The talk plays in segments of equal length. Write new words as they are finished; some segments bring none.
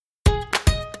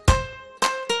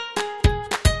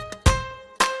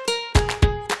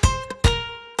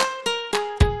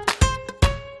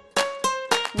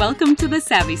Welcome to The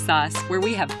Savvy Sauce, where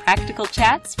we have practical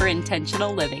chats for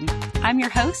intentional living. I'm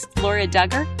your host, Laura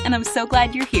Duggar, and I'm so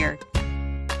glad you're here.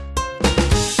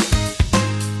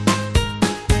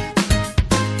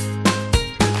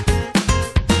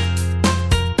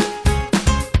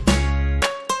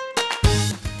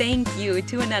 Thank you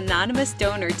to an anonymous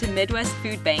donor to Midwest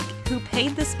Food Bank who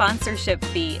paid the sponsorship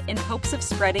fee in hopes of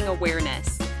spreading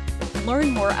awareness. Learn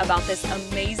more about this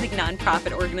amazing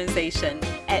nonprofit organization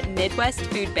at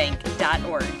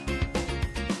midwestfoodbank.org.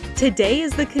 Today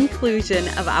is the conclusion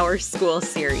of our school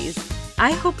series.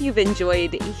 I hope you've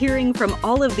enjoyed hearing from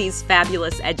all of these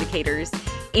fabulous educators,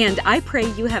 and I pray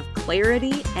you have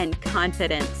clarity and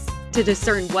confidence to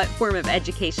discern what form of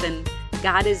education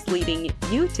God is leading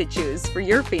you to choose for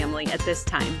your family at this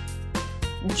time.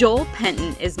 Joel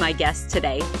Penton is my guest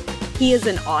today. He is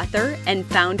an author and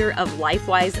founder of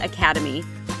LifeWise Academy,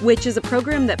 which is a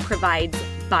program that provides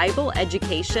Bible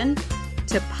education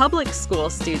to public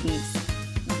school students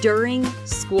during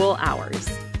school hours.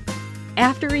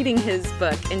 After reading his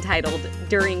book entitled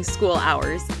During School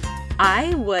Hours,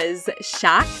 I was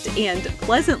shocked and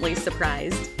pleasantly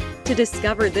surprised to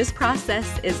discover this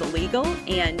process is legal,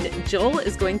 and Joel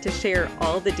is going to share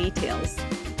all the details.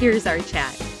 Here's our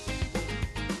chat.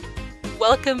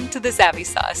 Welcome to The Savvy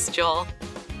Sauce, Joel.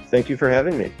 Thank you for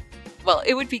having me. Well,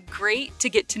 it would be great to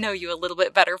get to know you a little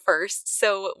bit better first.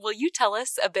 So will you tell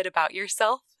us a bit about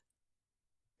yourself?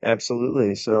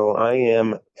 Absolutely. So I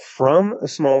am from a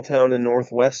small town in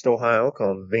Northwest Ohio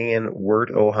called Van Wert,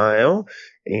 Ohio,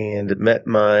 and met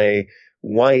my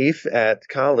wife at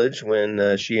college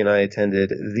when she and I attended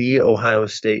The Ohio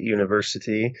State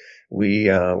University. We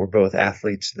were both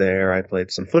athletes there. I played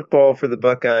some football for the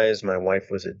Buckeyes. My wife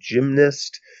was a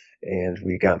gymnast, and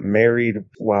we got married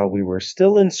while we were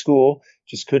still in school,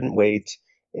 just couldn't wait.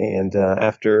 And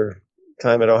after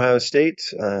time at Ohio State,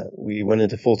 we went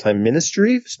into full-time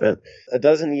ministry, spent a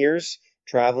dozen years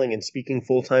traveling and speaking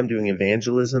full-time, doing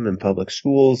evangelism in public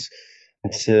schools,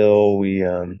 until we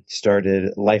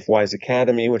started LifeWise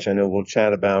Academy, which I know we'll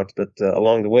chat about. But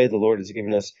along the way, the Lord has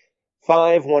given us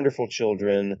 5 wonderful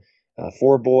children,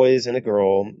 4 boys and a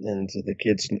girl. And the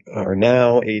kids are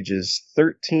now ages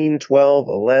 13, 12,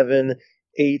 11,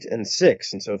 8, and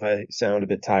 6. And so if I sound a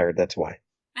bit tired, that's why.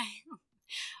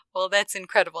 Well, that's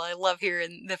incredible. I love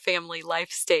hearing the family life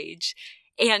stage.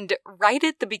 And right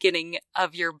at the beginning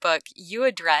of your book, you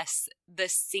address the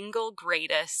single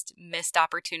greatest missed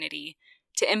opportunity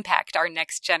to impact our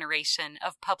next generation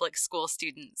of public school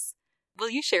students. Will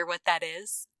you share what that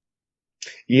is?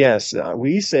 Yes,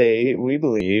 we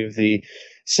believe the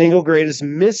single greatest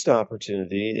missed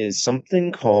opportunity is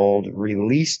something called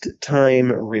released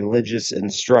time religious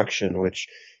instruction, which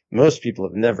most people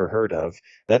have never heard of.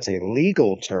 That's a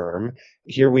legal term.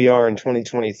 Here we are in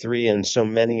 2023, and so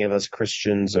many of us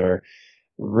Christians are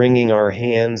wringing our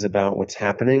hands about what's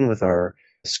happening with our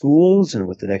schools and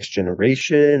with the next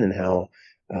generation, and how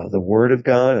the Word of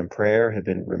God and prayer have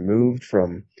been removed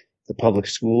from the public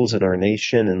schools in our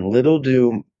nation. And little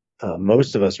do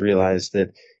most of us realize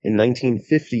that in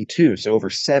 1952, so over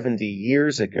 70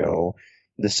 years ago,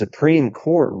 the Supreme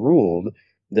Court ruled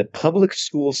that public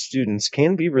school students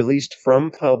can be released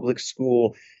from public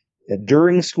school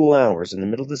during school hours. In the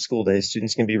middle of the school day,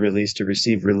 students can be released to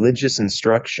receive religious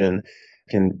instruction,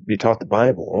 can be taught the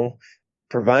Bible,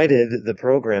 provided the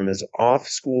program is off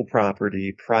school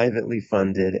property, privately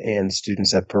funded, and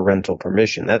students have parental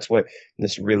permission. That's what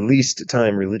this released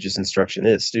time religious instruction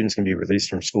is. Students can be released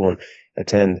from school and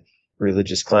attend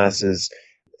religious classes.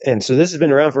 And so this has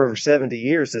been around for over 70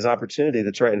 years, this opportunity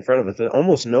that's right in front of us, but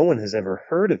almost no one has ever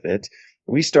heard of it.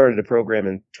 We started a program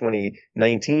in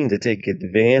 2019 to take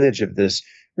advantage of this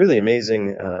really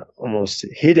amazing, almost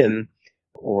hidden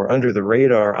or under the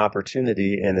radar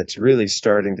opportunity, and it's really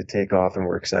starting to take off, and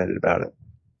we're excited about it.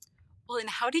 Well,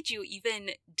 and how did you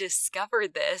even discover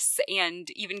this and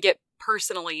even get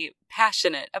personally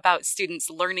passionate about students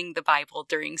learning the Bible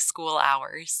during school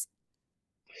hours?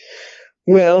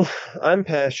 Well, I'm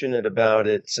passionate about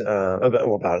it,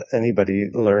 about anybody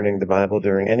learning the Bible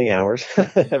during any hours.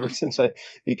 Ever since I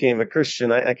became a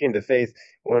Christian, I came to faith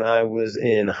when I was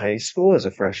in high school, as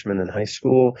a freshman in high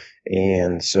school.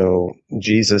 And so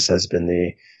Jesus has been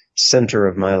the center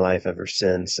of my life ever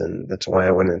since. And that's why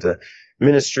I went into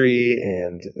ministry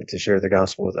and to share the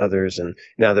gospel with others. And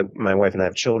now that my wife and I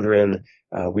have children,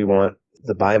 we want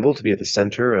the Bible to be at the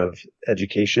center of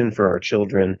education for our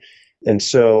children. And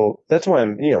so that's why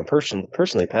I'm,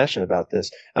 personally passionate about this.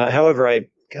 However,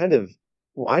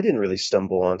 I didn't really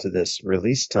stumble onto this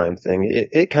release time thing.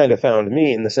 It kind of found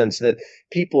me in the sense that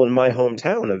people in my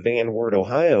hometown of Van Wert,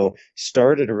 Ohio,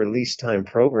 started a release time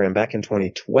program back in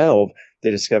 2012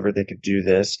 they discovered they could do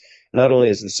this. Not only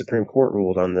has the Supreme Court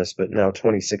ruled on this, but now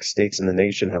 26 states in the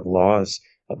nation have laws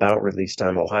about release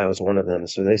time. Ohio is one of them.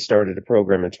 So they started a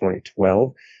program in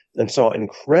 2012 and saw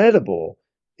incredible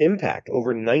impact.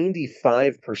 Over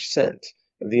 95%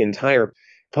 of the entire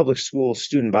public school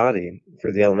student body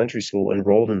for the elementary school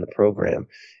enrolled in the program.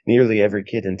 Nearly every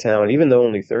kid in town, even though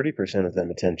only 30% of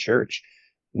them attend church,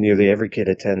 nearly every kid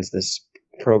attends this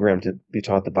program to be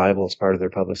taught the Bible as part of their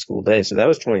public school day. So that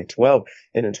was 2012.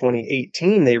 And in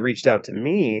 2018, they reached out to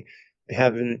me,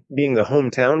 being the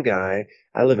hometown guy.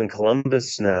 I live in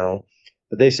Columbus now,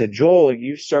 but they said, Joel,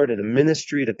 you started a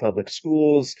ministry to public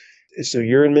schools. So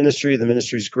you're in ministry. The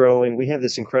ministry's growing. We have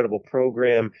this incredible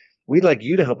program. We'd like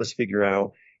you to help us figure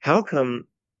out how come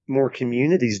more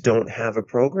communities don't have a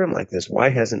program like this? Why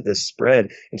hasn't this spread?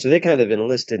 And so they kind of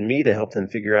enlisted me to help them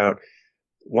figure out,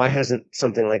 why hasn't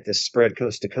something like this spread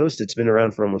coast to coast? It's been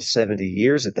around for almost 70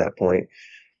 years at that point.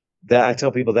 That I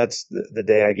tell people that's the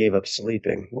day I gave up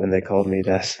sleeping, when they called me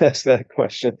to ask that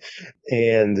question.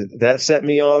 And that set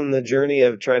me on the journey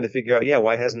of trying to figure out,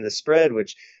 why hasn't this spread?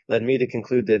 Which led me to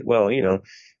conclude that,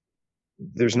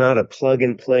 there's not a plug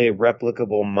and play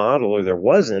replicable model, or there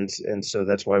wasn't. And so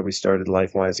that's why we started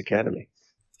LifeWise Academy.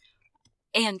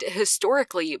 And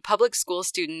historically, public school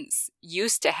students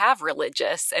used to have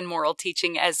religious and moral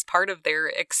teaching as part of their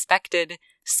expected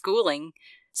schooling.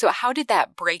 So how did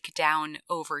that break down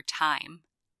over time?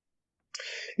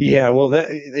 Yeah, well,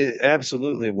 it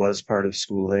absolutely was part of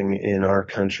schooling in our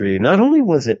country. Not only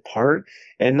was it part,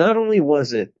 and not only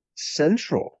was it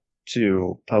central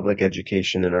to public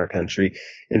education in our country.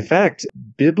 In fact,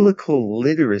 biblical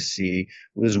literacy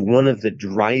was one of the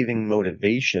driving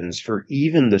motivations for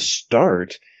even the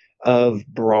start of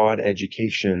broad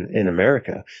education in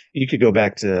America. You could go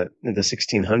back to the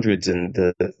 1600s,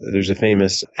 and there's a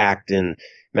famous act in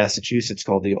Massachusetts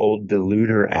called the Old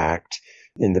Deluder Act.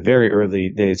 In the very early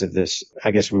days of this,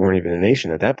 I guess we weren't even a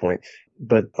nation at that point,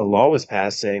 but a law was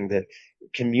passed saying that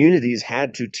communities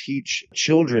had to teach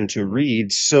children to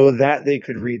read so that they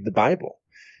could read the Bible.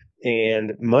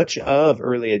 And much of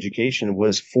early education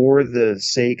was for the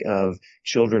sake of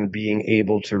children being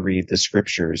able to read the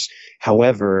scriptures.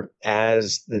 However,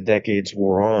 as the decades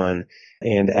wore on,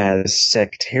 and as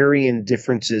sectarian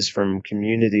differences from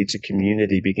community to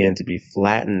community began to be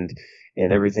flattened,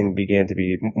 and everything began to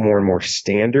be more and more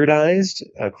standardized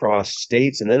across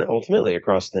states and then ultimately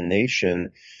across the nation,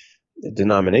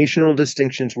 denominational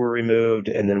distinctions were removed.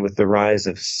 And then with the rise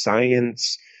of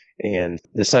science and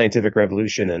the scientific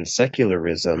revolution and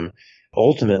secularism,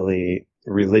 ultimately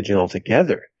religion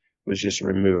altogether was just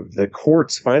removed. The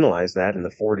courts finalized that in the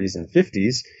 40s and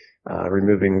 50s,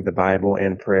 removing the Bible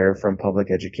and prayer from public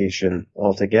education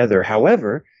altogether.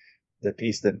 However, the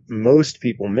piece that most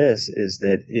people miss is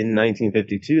that in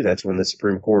 1952, that's when the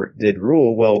Supreme Court did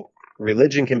rule, well,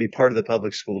 religion can be part of the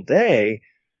public school day,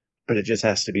 but it just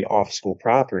has to be off school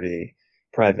property,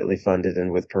 privately funded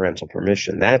and with parental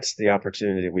permission. That's the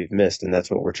opportunity we've missed, and that's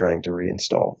what we're trying to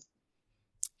reinstall.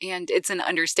 And it's an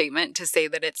understatement to say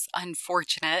that it's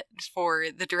unfortunate for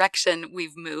the direction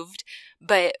we've moved.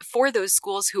 But for those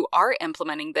schools who are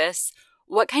implementing this,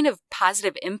 what kind of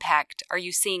positive impact are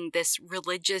you seeing this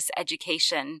religious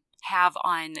education have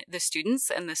on the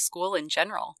students and the school in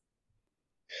general?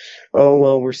 Oh,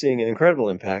 well, we're seeing an incredible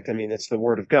impact. I mean, it's the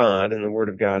Word of God, and the Word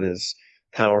of God is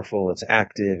powerful. It's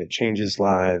active. It changes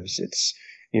lives. It's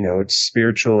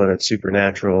spiritual and it's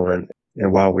supernatural. And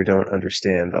while we don't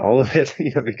understand all of it,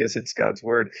 because it's God's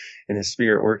Word and His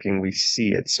Spirit working, we see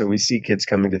it. So we see kids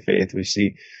coming to faith. We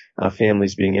see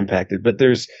families being impacted. But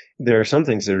there are some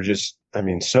things that are just,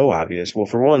 so obvious. Well,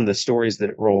 for one, the stories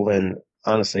that roll in,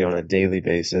 honestly, on a daily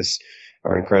basis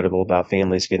are incredible, about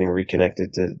families getting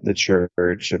reconnected to the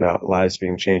church, about lives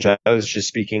being changed. I was just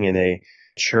speaking in a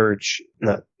church,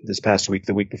 not this past week,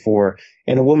 the week before,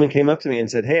 and a woman came up to me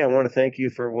and said, "Hey, I want to thank you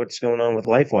for what's going on with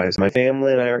LifeWise. My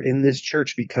family and I are in this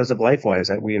church because of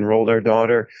LifeWise. We enrolled our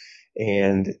daughter,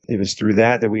 and it was through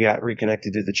that we got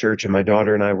reconnected to the church, and my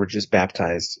daughter and I were just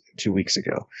baptized 2 weeks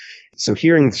ago." So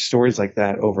hearing stories like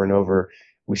that over and over,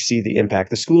 we see the impact.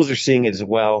 The schools are seeing it as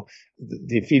well.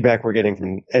 The feedback we're getting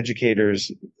from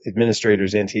educators,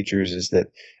 administrators, and teachers is that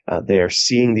they are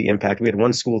seeing the impact. We had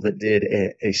one school that did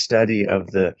a study of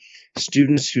the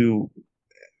students who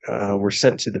were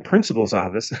sent to the principal's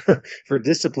office for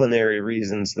disciplinary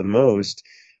reasons the most.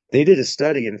 They did a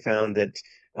study and found that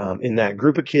in that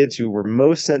group of kids who were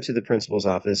most sent to the principal's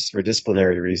office for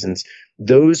disciplinary reasons,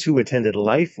 those who attended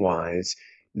LifeWise,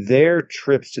 their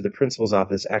trips to the principal's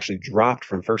office actually dropped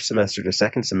from first semester to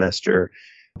second semester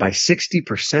by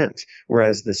 60%,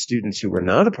 whereas the students who were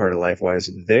not a part of LifeWise,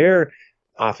 their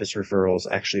office referrals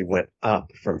actually went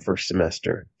up from first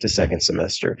semester to second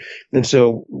semester. And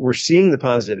so we're seeing the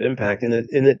positive impact, and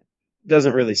it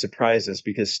doesn't really surprise us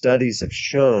because studies have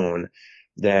shown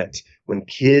that when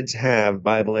kids have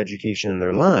Bible education in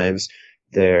their lives,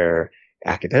 their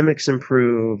academics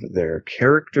improve, their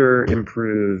character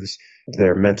improves,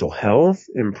 their mental health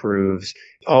improves.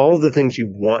 All the things you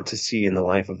want to see in the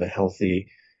life of a healthy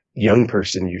young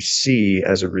person, you see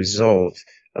as a result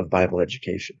of Bible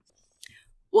education.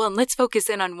 Well, and let's focus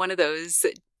in on one of those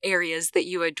areas that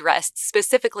you addressed,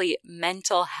 specifically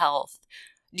mental health.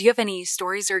 Do you have any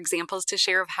stories or examples to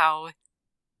share of how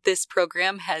this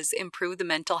program has improved the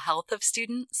mental health of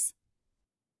students?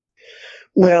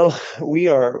 Well, we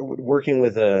are working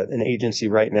with an agency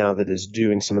right now that is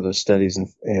doing some of those studies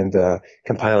and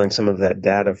compiling some of that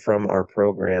data from our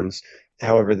programs.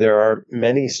 However, there are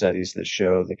many studies that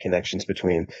show the connections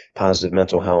between positive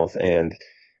mental health and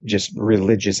just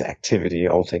religious activity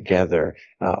altogether.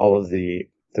 All of the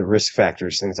risk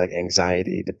factors, things like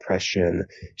anxiety, depression,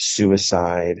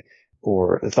 suicide,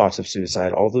 or the thoughts of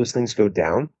suicide, all those things go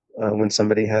down when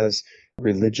somebody has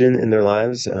religion in their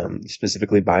lives,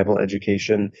 specifically Bible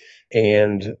education,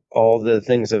 and all the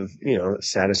things of,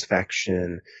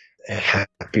 satisfaction,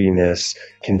 happiness,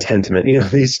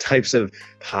 contentment, these types of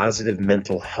positive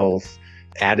mental health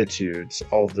attitudes,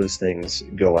 all of those things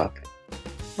go up.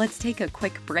 Let's take a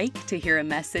quick break to hear a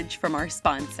message from our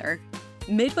sponsor.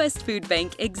 Midwest Food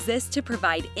Bank exists to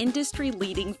provide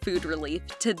industry-leading food relief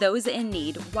to those in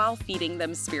need while feeding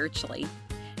them spiritually.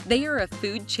 They are a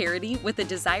food charity with a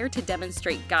desire to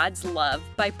demonstrate God's love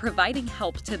by providing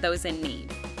help to those in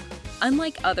need.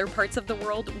 Unlike other parts of the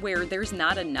world where there's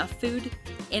not enough food,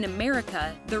 in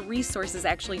America, the resources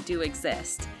actually do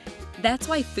exist. That's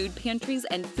why food pantries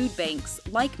and food banks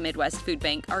like Midwest Food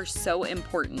Bank are so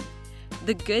important.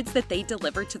 The goods that they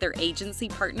deliver to their agency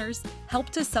partners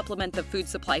help to supplement the food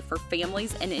supply for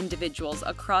families and individuals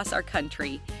across our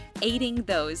country, aiding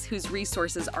those whose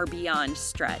resources are beyond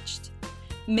stretched.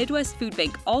 Midwest Food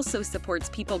Bank also supports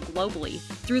people globally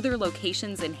through their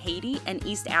locations in Haiti and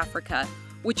East Africa,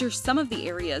 which are some of the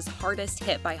areas hardest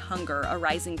hit by hunger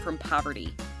arising from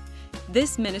poverty.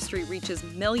 This ministry reaches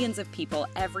millions of people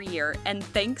every year, and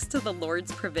thanks to the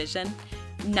Lord's provision,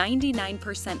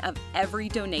 99% of every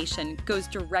donation goes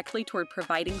directly toward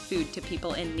providing food to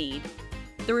people in need.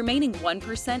 The remaining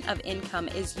 1% of income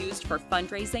is used for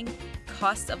fundraising,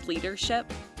 costs of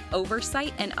leadership,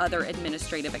 oversight, and other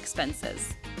administrative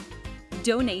expenses.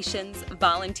 Donations,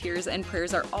 volunteers, and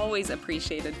prayers are always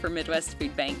appreciated for Midwest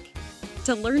Food Bank.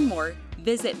 To learn more,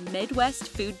 visit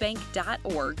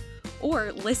midwestfoodbank.org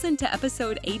or listen to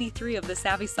episode 83 of The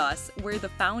Savvy Sauce, where the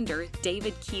founder,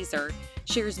 David Keyser,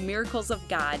 shares miracles of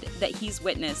God that he's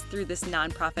witnessed through this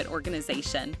nonprofit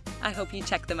organization. I hope you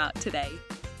check them out today.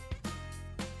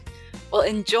 Well,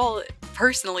 and Joel,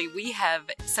 personally, we have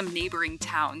some neighboring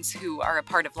towns who are a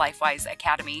part of LifeWise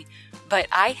Academy, but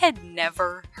I had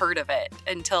never heard of it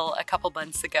until a couple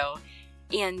months ago.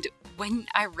 And when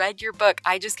I read your book,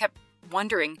 I just kept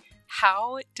wondering,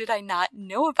 how did I not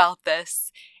know about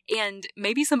this? And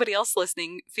maybe somebody else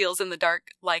listening feels in the dark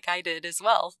like I did as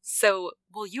well. So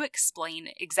will you explain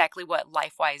exactly what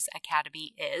LifeWise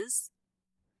Academy is?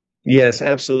 Yes,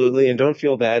 absolutely. And don't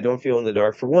feel bad. Don't feel in the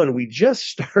dark. For one, we just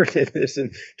started this in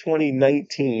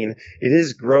 2019. It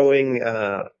is growing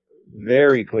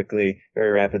very quickly,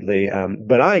 very rapidly.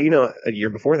 But a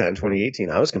year before that, in 2018,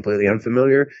 I was completely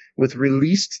unfamiliar with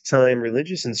released time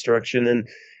religious instruction. And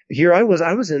here I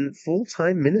was in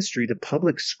full-time ministry to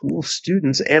public school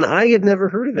students, and I had never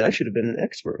heard of it. I should have been an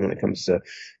expert when it comes to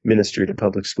ministry to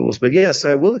public schools. But yes,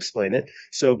 I will explain it.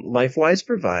 So LifeWise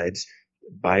provides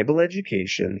Bible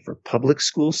education for public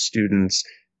school students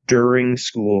during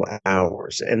school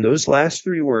hours. And those last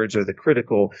three words are the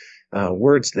critical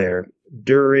words there,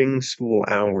 during school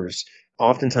hours.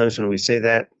 Oftentimes when we say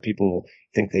that, people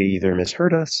think they either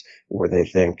misheard us or they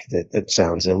think that it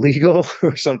sounds illegal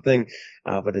or something.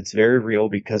 But it's very real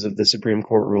because of the Supreme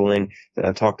Court ruling that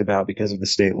I've talked about, because of the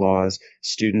state laws.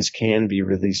 Students can be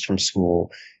released from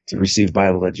school to receive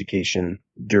Bible education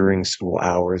during school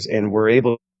hours. And we're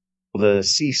able to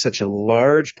see such a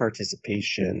large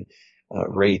participation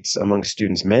rates among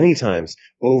students, many times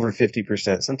over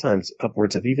 50%, sometimes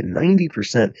upwards of even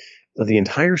 90% of the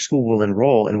entire school will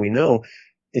enroll. And we know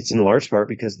it's in large part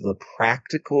because of the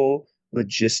practical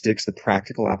logistics, the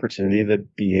practical opportunity of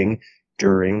it being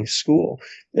during school.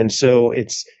 And so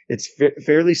it's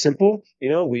fairly simple.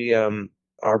 We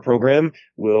our program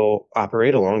will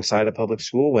operate alongside a public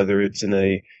school, whether it's in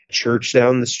a church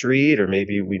down the street, or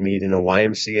maybe we meet in a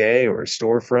YMCA or a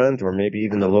storefront, or maybe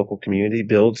even the local community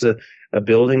builds a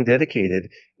building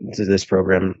dedicated to this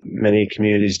program. Many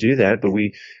communities do that, but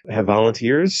we have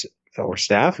volunteers or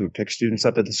staff who pick students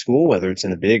up at the school, whether it's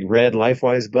in a big red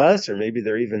LifeWise bus, or maybe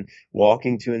they're even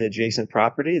walking to an adjacent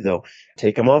property. They'll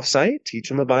take them off site, teach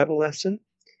them a Bible lesson,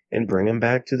 and bring them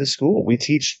back to the school. We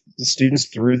teach the students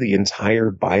through the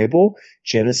entire Bible,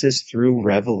 Genesis through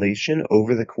Revelation,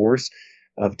 over the course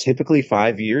of typically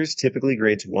 5 years. Typically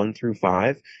grades 1 through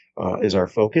 5 is our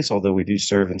focus, although we do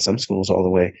serve in some schools all the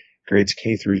way grades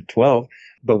K through 12.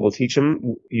 But we'll teach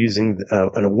them using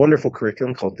a wonderful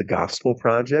curriculum called the Gospel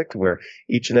Project, where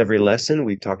each and every lesson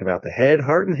we talk about the head,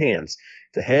 heart, and hands.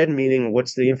 The head meaning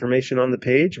what's the information on the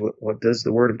page? What does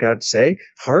the Word of God say?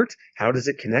 Heart, how does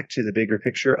it connect to the bigger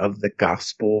picture of the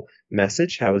gospel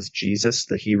message? How is Jesus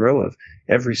the hero of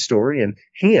every story? And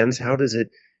hands, how does it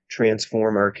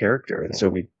transform our character? And so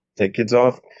we take kids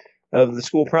off of the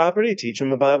school property, teach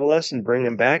them a Bible lesson, bring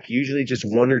them back, usually just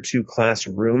 1 or 2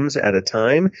 classrooms at a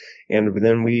time. And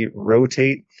then we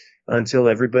rotate until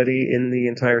everybody in the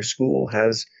entire school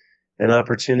has an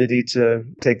opportunity to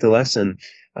take the lesson.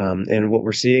 And what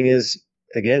we're seeing is,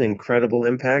 again, incredible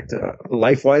impact.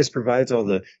 LifeWise provides all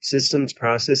the systems,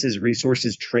 processes,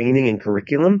 resources, training, and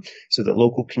curriculum so that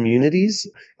local communities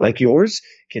like yours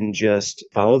can just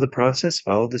follow the process,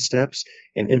 follow the steps,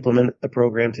 and implement a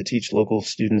program to teach local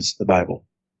students the Bible.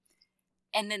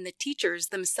 And then the teachers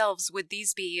themselves, would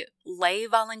these be lay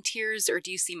volunteers, or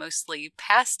do you see mostly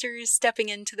pastors stepping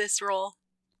into this role?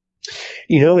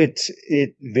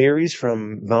 It varies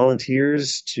from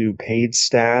volunteers to paid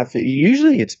staff.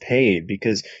 Usually it's paid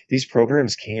because these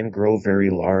programs can grow very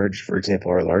large. For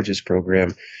example, our largest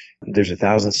program, there's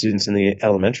 1,000 students in the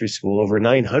elementary school. Over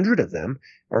 900 of them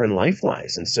are in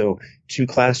LifeWise. And so 2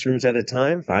 classrooms at a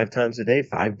time, 5 times a day,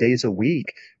 5 days a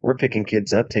week, we're picking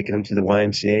kids up, taking them to the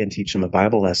YMCA and teach them a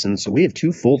Bible lesson. So we have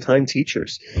 2 full-time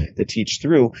teachers that teach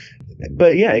through.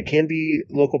 But yeah, it can be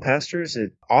local pastors.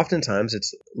 Oftentimes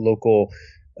it's local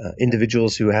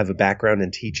individuals who have a background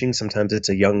in teaching. Sometimes it's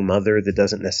a young mother that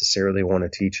doesn't necessarily want to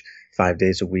teach 5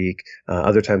 days a week.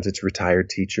 Other times it's retired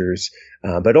teachers.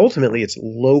 But ultimately it's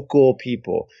local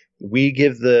people. We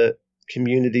give the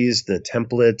communities the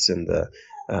templates and the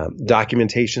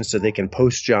documentation so they can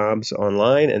post jobs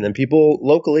online, and then people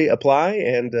locally apply,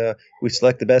 and we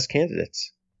select the best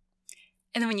candidates.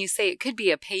 And then when you say it could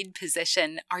be a paid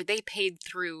position, are they paid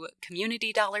through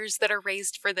community dollars that are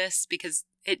raised for this? Because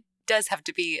it does have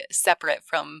to be separate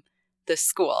from the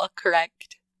school,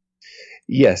 correct?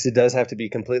 Yes, it does have to be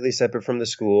completely separate from the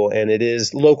school, and it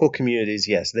is local communities.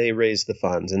 Yes, they raise the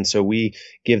funds, and so we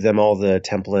give them all the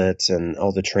templates and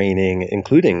all the training,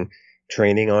 including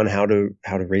training on how to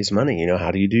raise money.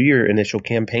 How do you do your initial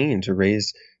campaign to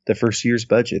raise the first year's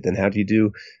budget, and how do you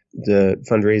do the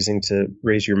fundraising to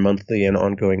raise your monthly and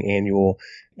ongoing annual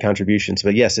contributions?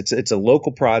 But yes, it's a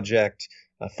local project,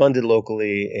 funded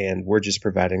locally, and we're just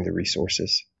providing the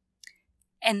resources.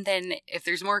 And then if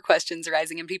there's more questions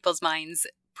arising in people's minds,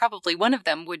 probably one of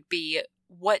them would be,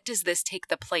 what does this take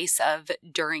the place of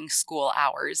during school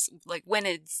hours? Like, when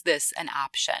is this an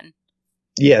option?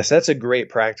 Yes, that's a great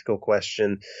practical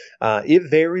question.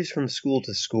 It varies from school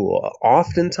to school.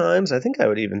 Oftentimes, I think I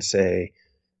would even say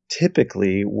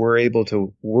typically, we're able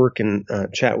to work and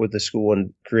chat with the school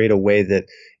and create a way that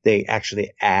they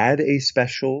actually add a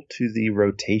special to the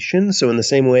rotation. So in the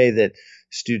same way that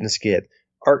students get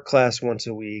art class once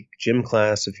a week, gym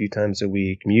class a few times a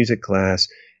week, music class,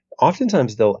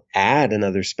 oftentimes they'll add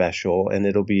another special, and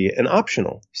it'll be an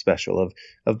optional special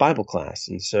of Bible class.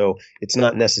 And so it's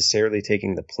not necessarily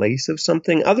taking the place of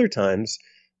something. Other times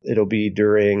it'll be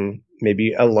during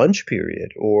maybe a lunch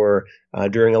period, or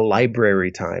during a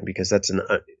library time, because that's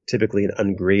typically an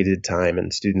ungraded time,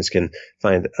 and students can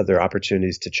find other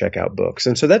opportunities to check out books.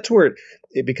 And so that's where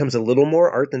it becomes a little more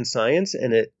art than science,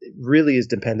 and it really is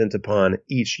dependent upon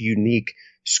each unique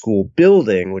school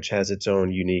building, which has its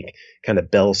own unique kind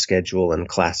of bell schedule and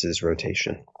classes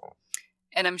rotation.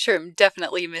 And I'm sure I'm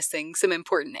definitely missing some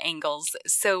important angles.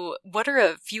 So what are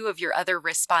a few of your other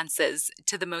responses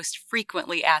to the most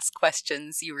frequently asked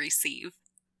questions you receive?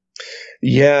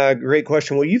 Yeah, great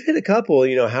question. Well, you've hit a couple.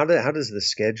 How does the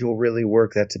schedule really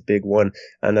work? That's a big one.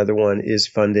 Another one is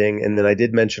funding. And then I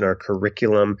did mention our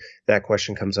curriculum. That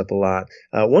question comes up a lot.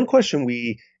 One question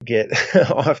we get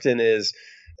often is,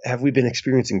 have we been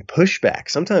experiencing pushback?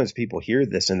 Sometimes people hear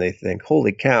this and they think,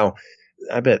 holy cow,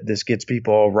 I bet this gets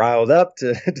people all riled up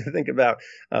to think about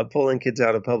pulling kids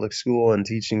out of public school and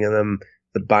teaching them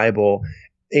the Bible.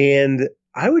 And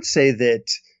I would say that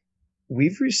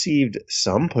we've received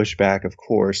some pushback, of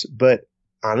course, but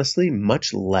honestly,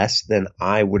 much less than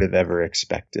I would have ever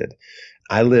expected.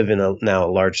 I live in now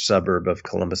a large suburb of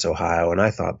Columbus, Ohio, and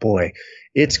I thought, boy,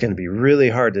 it's going to be really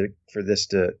hard for this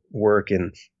to work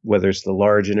in whether it's the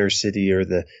large inner city or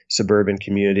the suburban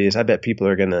communities. I bet people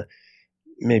are going to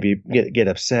maybe get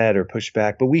upset or push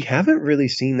back, but we haven't really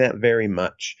seen that very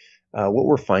much. What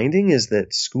we're finding is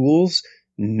that schools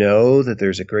know that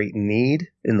there's a great need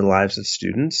in the lives of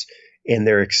students, and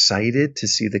they're excited to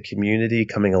see the community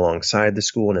coming alongside the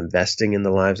school and investing in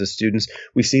the lives of students.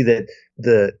 We see that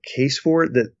the case for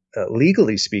it, that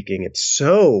legally speaking, it's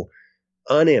so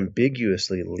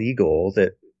unambiguously legal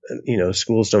that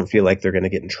schools don't feel like they're going to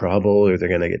get in trouble or they're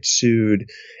going to get sued.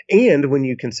 And when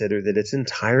you consider that it's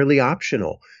entirely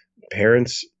optional,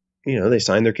 parents, they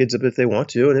sign their kids up if they want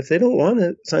to, and if they don't want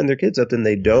to sign their kids up, then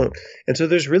they don't. And so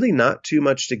there's really not too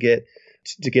much to get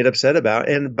upset about.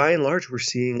 And by and large, we're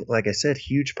seeing, like I said,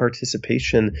 huge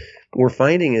participation. What we're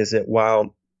finding is that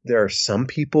while there are some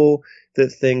people that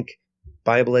think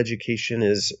Bible education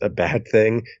is a bad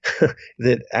thing,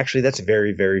 that actually that's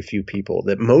very, very few people.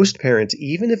 That most parents,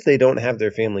 even if they don't have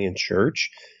their family in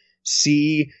church,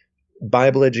 see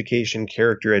Bible education,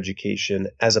 character education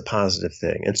as a positive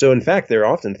thing. And so, in fact, they're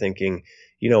often thinking,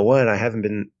 you know what, I haven't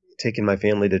been taking my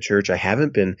family to church. I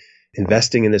haven't been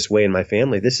investing in this way in my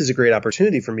family. This is a great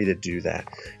opportunity for me to do that.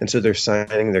 And so they're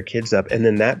signing their kids up. And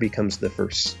then that becomes the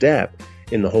first step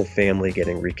in the whole family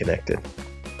getting reconnected.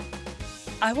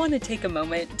 I want to take a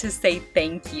moment to say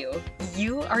thank you.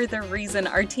 You are the reason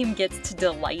our team gets to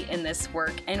delight in this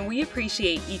work, and we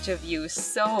appreciate each of you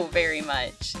so very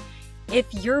much. If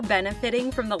you're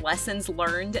benefiting from the lessons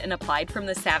learned and applied from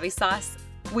the Savvy Sauce,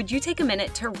 would you take a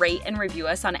minute to rate and review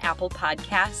us on Apple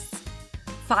Podcasts?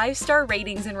 5-star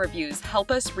ratings and reviews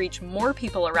help us reach more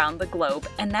people around the globe,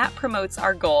 and that promotes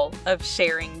our goal of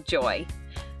sharing joy.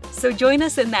 So join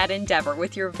us in that endeavor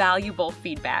with your valuable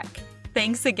feedback.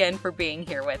 Thanks again for being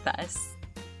here with us.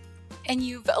 And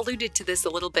you've alluded to this a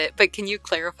little bit, but can you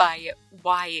clarify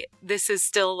why this is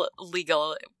still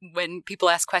legal when people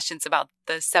ask questions about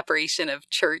the separation of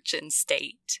church and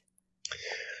state?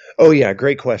 Oh, yeah,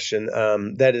 great question.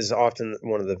 That is often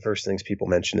one of the first things people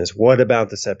mention is, what about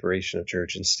the separation of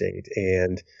church and state?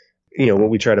 And, what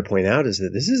we try to point out is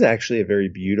that this is actually a very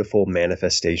beautiful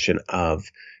manifestation of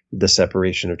the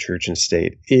separation of church and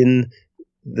state in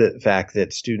the fact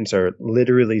that students are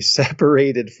literally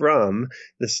separated from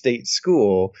the state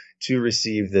school to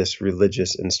receive this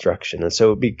religious instruction. And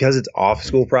so because it's off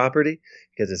school property,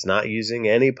 because it's not using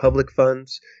any public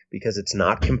funds, because it's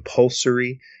not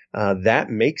compulsory, that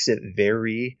makes it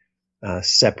very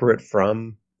separate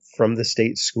from the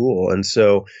state school. And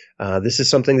so this is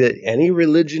something that any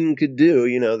religion could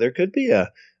do. There could be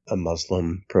a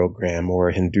Muslim program or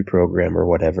a Hindu program or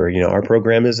whatever. Our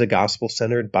program is a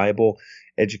gospel-centered Bible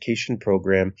education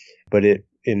program, but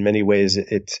in many ways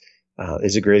it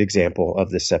is a great example of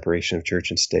the separation of church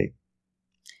and state.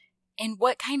 And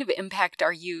what kind of impact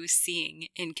are you seeing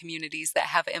in communities that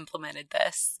have implemented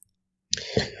this?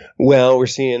 Well, we're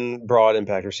seeing broad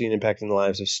impact. We're seeing impact in the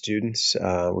lives of students.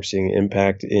 We're seeing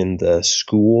impact in the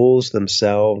schools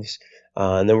themselves.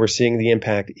 And then we're seeing the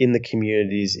impact in the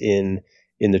communities in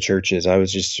the churches. I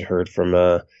was just heard from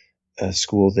a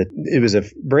school that it was a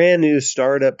brand new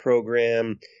startup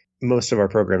program. Most of our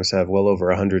programs have well over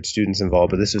 100 students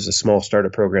involved, but this was a small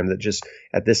startup program that just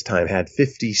at this time had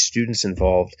 50 students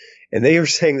involved. And they were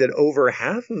saying that over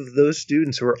half of those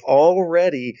students were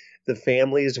already, the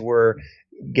families were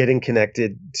getting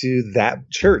connected to that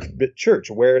church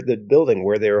where the building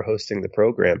where they were hosting the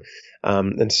program.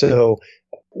 And so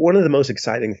one of the most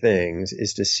exciting things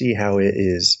is to see how it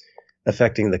is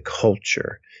affecting the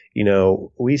culture.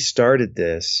 We started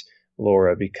this,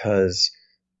 Laura, because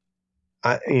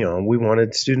we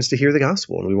wanted students to hear the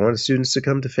gospel and we wanted students to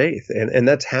come to faith, and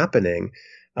that's happening.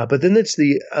 But then it's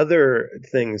the other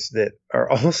things that are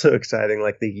also exciting,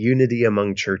 like the unity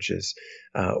among churches.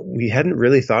 We hadn't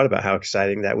really thought about how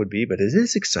exciting that would be, but it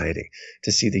is exciting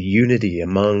to see the unity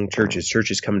among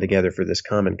churches coming together for this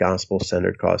common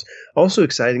gospel-centered cause. Also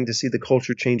exciting to see the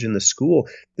culture change in the school,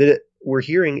 that we're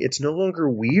hearing it's no longer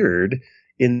weird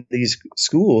in these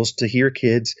schools to hear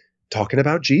kids talking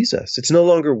about Jesus. It's no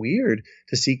longer weird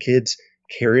to see kids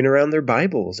carrying around their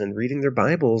Bibles and reading their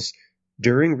Bibles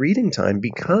during reading time,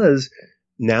 because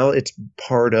now it's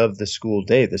part of the school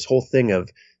day. This whole thing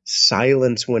of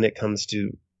silence when it comes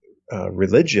to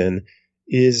religion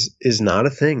is not a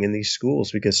thing in these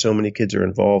schools because so many kids are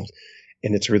involved,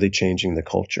 and it's really changing the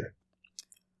culture.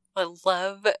 I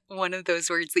love one of those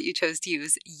words that you chose to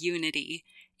use, unity.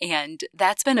 And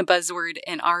that's been a buzzword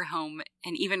in our home.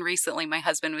 And even recently, my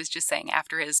husband was just saying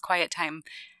after his quiet time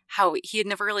how he had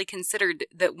never really considered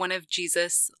that one of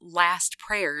Jesus' last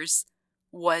prayers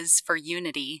was for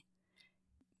unity.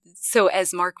 So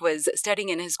as Mark was studying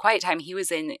in his quiet time, he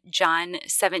was in John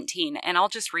 17, and I'll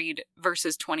just read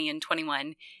verses 20 and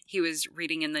 21. He was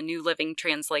reading in the New Living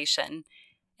Translation,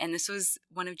 and this was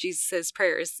one of Jesus'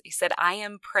 prayers. He said, "I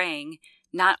am praying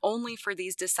not only for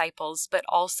these disciples, but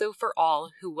also for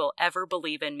all who will ever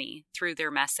believe in me through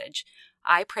their message.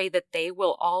 I pray that they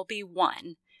will all be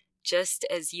one, just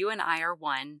as you and I are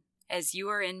one, as you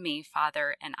are in me,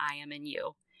 Father, and I am in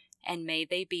you. And may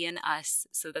they be in us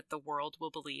so that the world will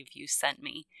believe you sent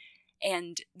me."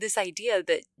 And this idea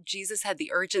that Jesus had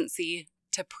the urgency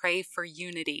to pray for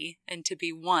unity and to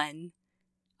be one,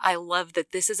 I love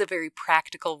that this is a very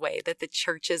practical way that the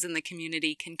churches and the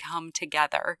community can come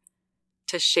together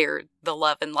to share the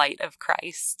love and light of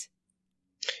Christ.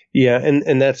 Yeah,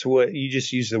 and that's what you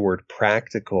just used the word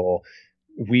practical.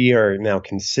 We are now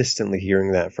consistently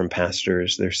hearing that from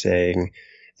pastors. They're saying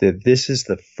that this is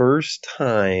the first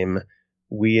time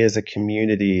we as a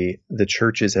community, the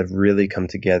churches have really come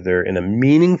together in a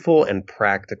meaningful and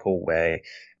practical way.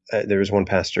 There was one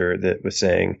pastor that was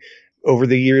saying, over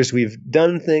the years, we've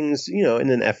done things, in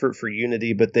an effort for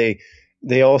unity, but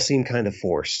they all seem kind of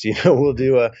forced. We'll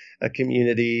do a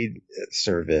community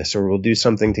service, or we'll do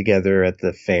something together at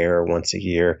the fair once a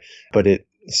year, but it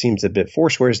seems a bit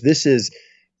forced, whereas this is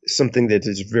something that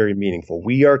is very meaningful.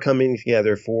 We are coming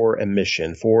together for a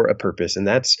mission, for a purpose, and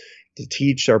that's to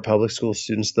teach our public school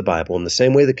students the Bible. In the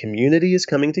same way the community is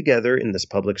coming together in this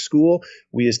public school,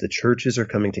 we as the churches are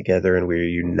coming together, and we're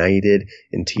united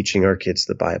in teaching our kids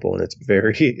the Bible, and it's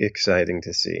very exciting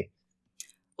to see.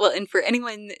 Well, and for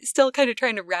anyone still kind of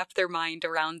trying to wrap their mind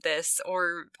around this,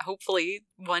 or hopefully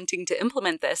wanting to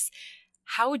implement this,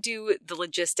 how do the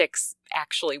logistics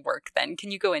actually work then? Can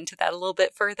you go into that a little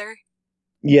bit further?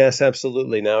 Yes,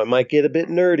 absolutely. Now, it might get a bit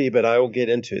nerdy, but I will get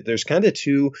into it. There's kind of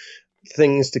two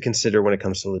things to consider when it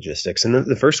comes to logistics. And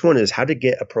the first one is how to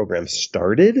get a program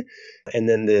started. And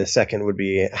then the second would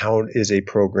be how is a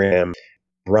program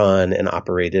run and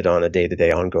operated on a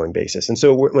day-to-day ongoing basis. And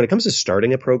so when it comes to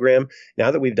starting a program,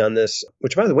 now that we've done this,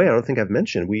 which by the way, I don't think I've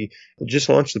mentioned, we just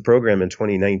launched the program in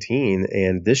 2019.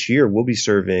 And this year we'll be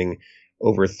serving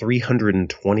over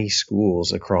 320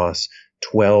 schools across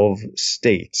 12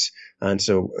 states.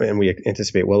 And we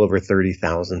anticipate well over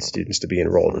 30,000 students to be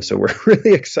enrolled. And so we're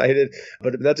really excited.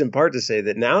 But that's in part to say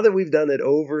that now that we've done it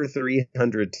over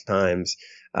 300 times,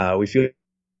 we feel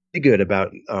pretty good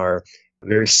about our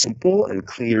very simple and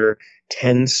clear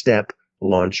 10-step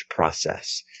launch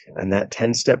process. And that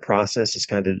 10-step process is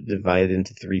kind of divided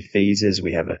into 3 phases.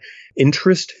 We have an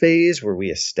interest phase where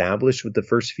we establish with the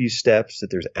first few steps that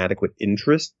there's adequate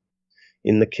interest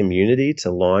in the community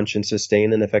to launch and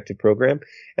sustain an effective program.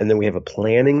 And then we have a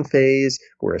planning phase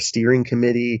where a steering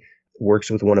committee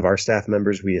works with one of our staff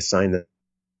members. We assign them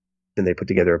and they put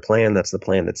together a plan. That's the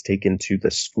plan that's taken to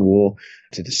the school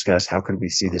to discuss how could we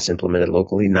see this implemented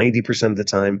locally. 90% of the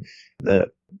time, the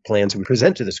plans we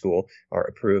present to the school are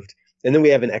approved. And then we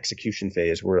have an execution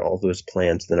phase where all those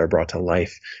plans then are brought to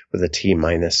life with a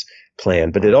T-minus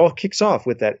plan. But it all kicks off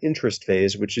with that interest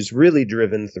phase, which is really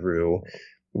driven through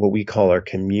what we call our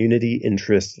community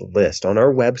interest list on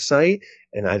our website.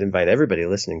 And I'd invite everybody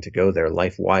listening to go there,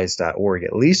 lifewise.org,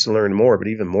 at least to learn more, but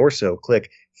even more so,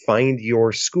 click Find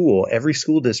Your School. Every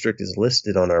school district is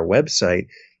listed on our website,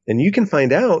 and you can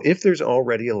find out if there's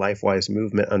already a LifeWise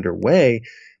movement underway.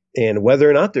 And whether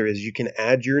or not there is, you can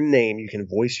add your name, you can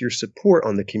voice your support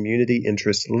on the community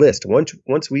interest list.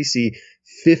 Once we see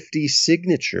 50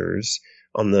 signatures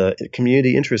on the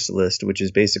community interest list, which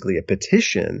is basically a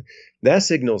petition, that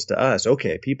signals to us,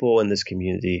 okay, people in this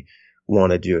community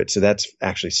want to do it. So that's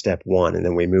actually step 1. And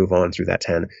then we move on through that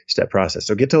 10-step process.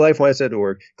 So get to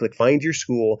lifewise.org, click Find Your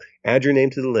School, add your name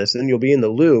to the list, and then you'll be in the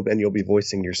loop and you'll be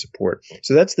voicing your support.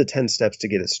 So that's the 10 steps to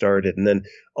get it started. And then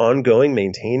ongoing,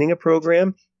 maintaining a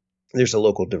program. There's a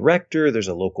local director, there's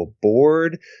a local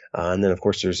board, and then, of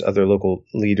course, there's other local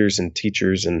leaders and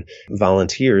teachers and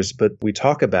volunteers. But we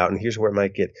talk about, and here's where it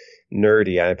might get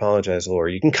nerdy. I apologize,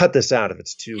 Laura. You can cut this out if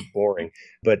it's too boring.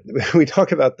 But we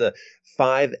talk about the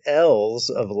 5 L's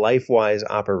of LifeWise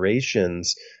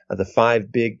operations, the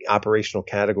 5 big operational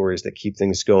categories that keep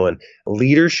things going.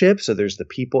 Leadership, so there's the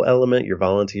people element, your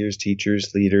volunteers,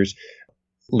 teachers, leaders.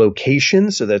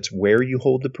 Location, so that's where you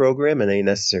hold the program and any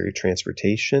necessary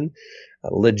transportation.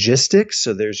 Logistics,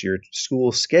 so there's your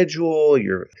school schedule,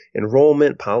 your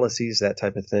enrollment policies, that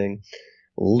type of thing.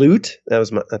 Loot,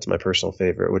 that's my personal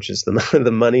favorite, which is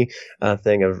the money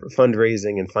thing of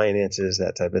fundraising and finances,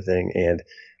 that type of thing. And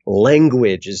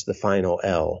Language is the final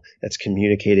L. That's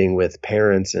communicating with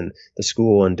parents and the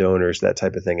school and donors, that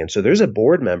type of thing. And so there's a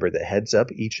board member that heads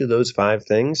up each of those 5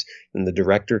 things, and the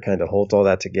director kind of holds all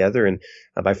that together. And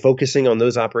by focusing on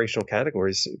those operational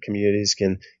categories, communities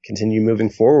can continue moving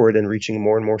forward and reaching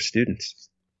more and more students.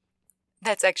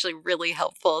 That's actually really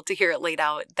helpful to hear it laid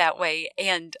out that way.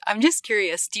 And I'm just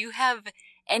curious, do you have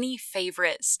any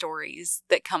favorite stories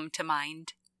that come to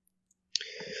mind?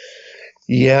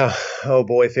 Yeah. Oh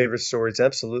boy, favorite stories.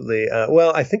 Absolutely.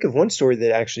 Well, I think of one story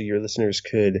that actually your listeners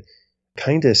could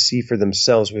kind of see for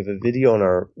themselves. We have a video on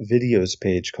our videos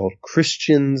page called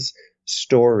Christian's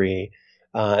Story.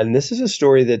 And this is a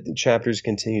story that chapters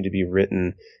continue to be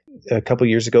written. A couple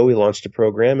years ago, we launched a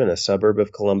program in a suburb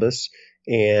of Columbus,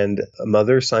 and a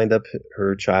mother signed up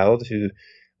her child, who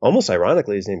almost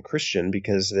ironically is named Christian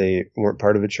because they weren't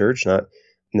part of a church, not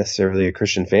necessarily a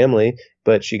Christian family,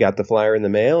 but she got the flyer in the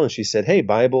mail and she said, "Hey,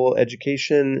 Bible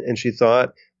education." And she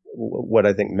thought what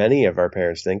I think many of our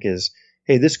parents think is,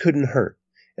 "Hey, this couldn't hurt."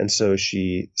 And so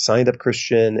she signed up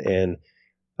Christian, and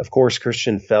of course,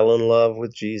 Christian fell in love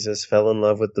with Jesus, fell in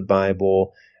love with the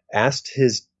Bible, asked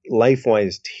his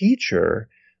LifeWise teacher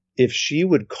if she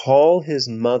would call his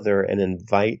mother and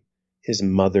invite his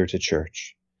mother to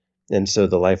church. And so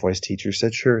the LifeWise teacher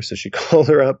said, sure. So she called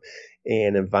her up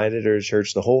and invited her to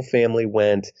church. The whole family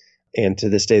went. And to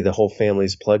this day, the whole family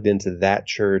is plugged into that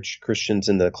church. Christian's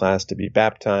in the class to be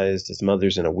baptized. His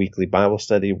mother's in a weekly Bible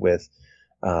study with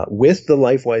the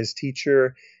LifeWise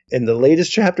teacher. And the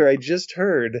latest chapter I just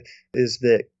heard is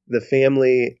that the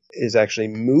family is actually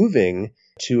moving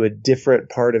to a different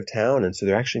part of town. And so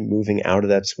they're actually moving out of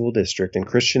that school district. And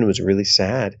Christian was really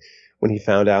sad when he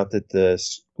found out that the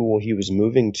school he was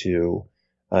moving to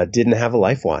didn't have a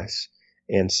LifeWise.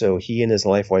 And so he and his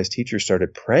LifeWise teacher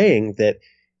started praying that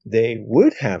they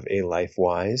would have a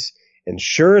LifeWise. And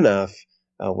sure enough,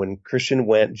 when Christian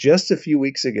went just a few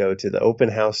weeks ago to the open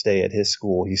house day at his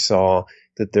school, he saw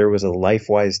that there was a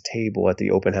LifeWise table at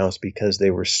the open house because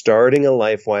they were starting a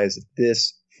LifeWise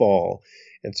this fall.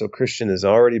 And so Christian is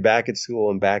already back at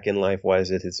school and back in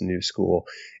LifeWise at his new school.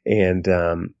 And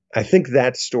I think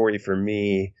that story for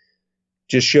me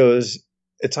just shows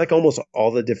it's like almost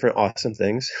all the different awesome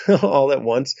things all at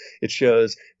once. It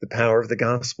shows the power of the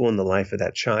gospel in the life of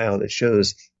that child. It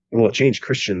shows, well, it changed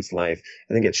Christian's life.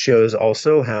 I think it shows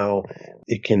also how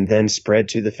it can then spread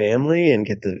to the family and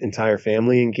get the entire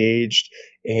family engaged.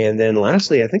 And then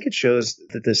lastly, I think it shows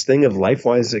that this thing of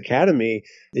LifeWise Academy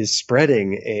is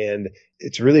spreading, and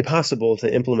it's really possible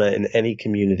to implement in any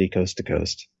community coast to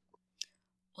coast.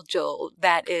 Well, Joel,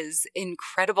 that is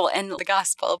incredible. And the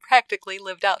gospel practically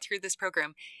lived out through this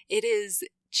program. It is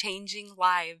changing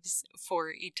lives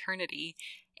for eternity.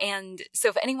 And so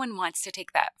if anyone wants to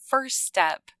take that first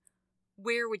step,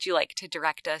 where would you like to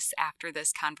direct us after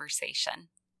this conversation?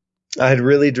 I'd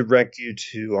really direct you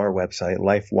to our website,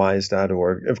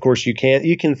 lifewise.org. Of course, you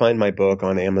can find my book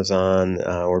on Amazon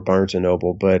or Barnes &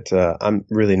 Noble, but I'm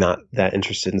really not that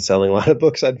interested in selling a lot of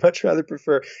books. I'd much rather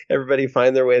prefer everybody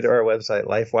find their way to our website,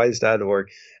 lifewise.org.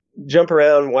 Jump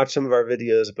around, watch some of our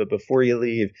videos, but before you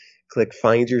leave, click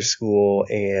Find Your School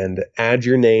and add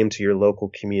your name to your local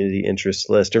community interest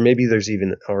list, or maybe there's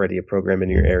even already a program in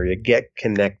your area. Get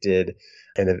connected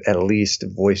and at least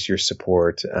voice your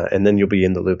support, and then you'll be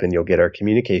in the loop and you'll get our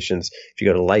communications if you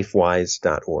go to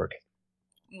lifewise.org.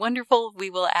 Wonderful. We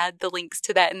will add the links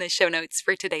to that in the show notes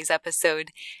for today's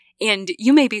episode. And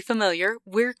you may be familiar,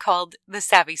 we're called the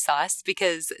Savvy Sauce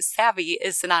because savvy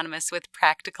is synonymous with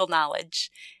practical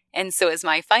knowledge. And so as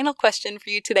my final question for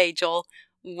you today, Joel,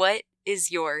 what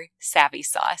is your Savvy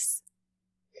Sauce?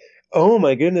 Oh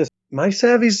my goodness. My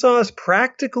Savvy Sauce,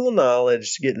 practical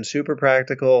knowledge, getting super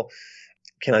practical.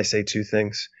 Can I say 2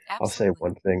 things? Absolutely. I'll say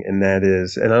one thing, and that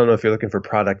is, and I don't know if you're looking for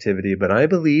productivity, but I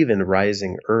believe in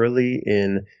rising early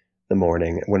in the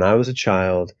morning. When I was a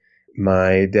child,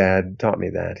 my dad taught me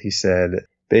that. He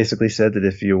basically said that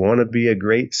if you want to be a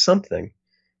great something,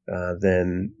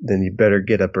 then you better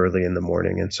get up early in the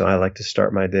morning. And so I like to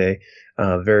start my day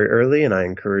very early, and I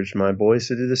encourage my boys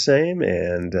to do the same,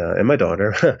 and my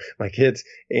daughter, my kids,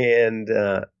 and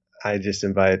I just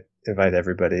invite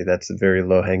everybody. That's a very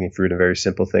low-hanging fruit, a very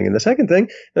simple thing. And the second thing,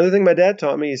 another thing my dad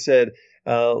taught me, he said,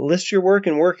 list your work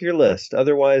and work your list.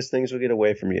 Otherwise, things will get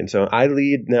away from you. And so I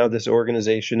lead now this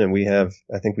organization, and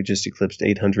I think we just eclipsed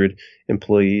 800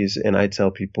 employees. And I tell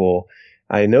people,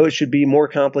 I know it should be more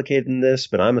complicated than this,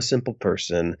 but I'm a simple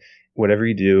person. Whatever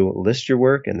you do, list your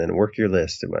work and then work your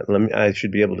list. I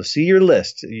should be able to see your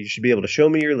list. You should be able to show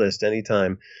me your list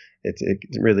anytime. It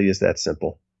really is that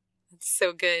simple. That's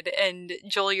so good. And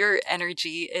Joel, your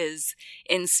energy is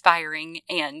inspiring,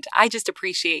 and I just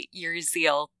appreciate your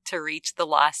zeal to reach the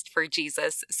lost for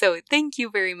Jesus. So thank you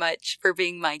very much for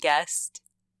being my guest.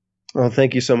 Well,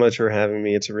 thank you so much for having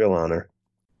me. It's a real honor.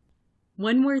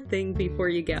 One more thing before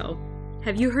you go.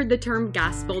 Have you heard the term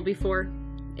gospel before?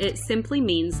 It simply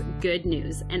means good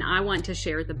news, and I want to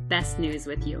share the best news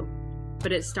with you.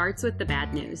 But it starts with the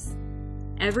bad news.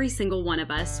 Every single one of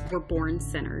us were born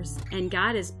sinners, and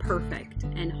God is perfect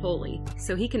and holy,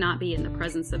 so he cannot be in the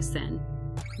presence of sin.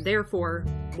 Therefore,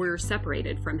 we're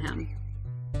separated from him.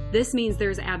 This means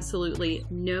there's absolutely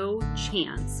no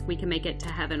chance we can make it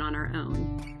to heaven on our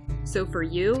own. So for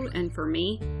you and for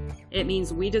me, it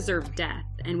means we deserve death,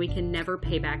 and we can never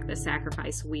pay back the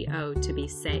sacrifice we owe to be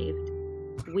saved.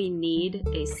 We need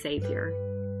a Savior.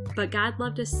 But God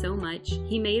loved us so much,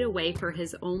 he made a way for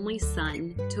his only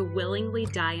Son to willingly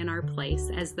die in our place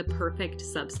as the perfect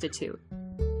substitute.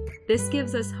 This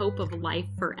gives us hope of life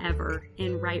forever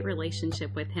in right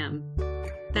relationship with him.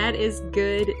 That is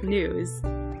good news.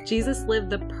 Jesus lived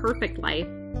the perfect life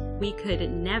we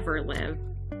could never live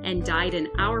and died in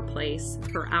our place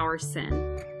for our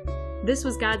sin. This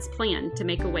was God's plan to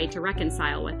make a way to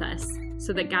reconcile with us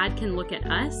so that God can look at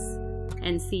us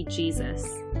and see Jesus.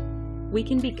 We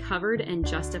can be covered and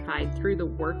justified through the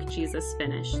work Jesus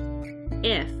finished,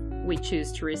 if we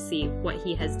choose to receive what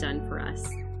he has done for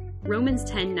us. Romans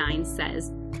 10:9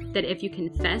 says that if you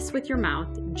confess with your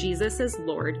mouth Jesus is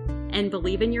Lord and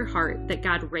believe in your heart that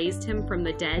God raised him from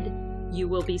the dead, you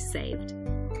will be saved.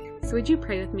 So would you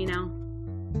pray with me now?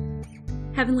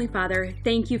 Heavenly Father,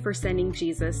 thank you for sending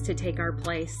Jesus to take our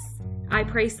place. I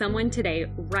pray someone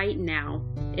today, right now,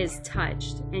 is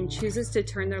touched and chooses to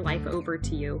turn their life over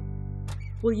to you.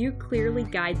 Will you clearly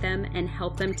guide them and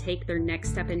help them take their next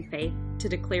step in faith to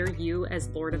declare you as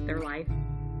Lord of their life?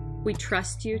 We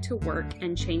trust you to work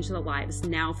and change the lives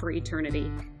now for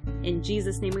eternity. In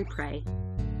Jesus' name we pray.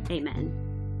 Amen.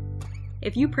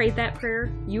 If you prayed that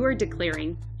prayer, you are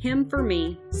declaring him for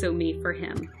me, so me for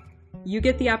him. You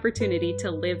get the opportunity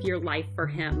to live your life for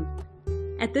him.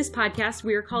 At this podcast,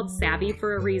 we are called Savvy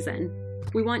for a reason.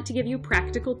 We want to give you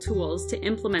practical tools to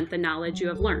implement the knowledge you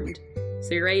have learned.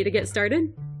 So you ready to get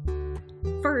started?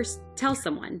 First, tell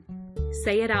someone.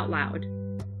 Say it out loud.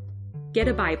 Get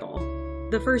a Bible.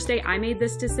 The first day I made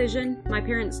this decision, my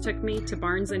parents took me to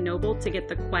Barnes & Noble to get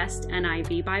the Quest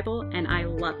NIV Bible, and I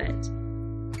love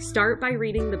it. Start by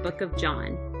reading the book of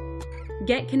John.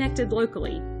 Get connected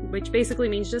locally, which basically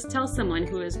means just tell someone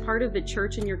who is part of the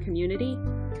church in your community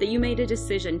that you made a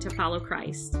decision to follow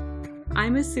Christ.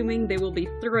 I'm assuming they will be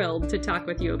thrilled to talk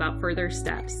with you about further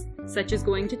steps, such as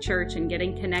going to church and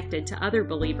getting connected to other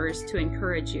believers to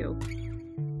encourage you.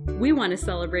 We want to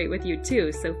celebrate with you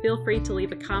too, so feel free to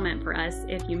leave a comment for us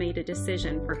if you made a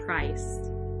decision for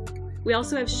Christ. We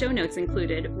also have show notes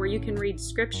included where you can read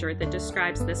scripture that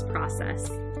describes this process.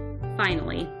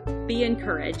 Finally, be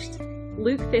encouraged.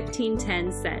 Luke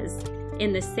 15:10 says,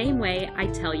 "In the same way I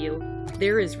tell you,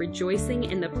 there is rejoicing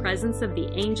in the presence of the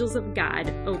angels of God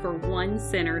over one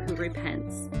sinner who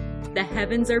repents." The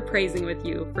heavens are praising with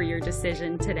you for your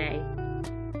decision today.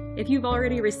 If you've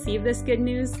already received this good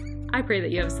news, I pray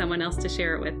that you have someone else to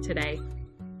share it with today.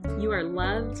 You are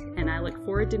loved, and I look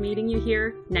forward to meeting you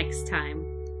here next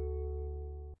time.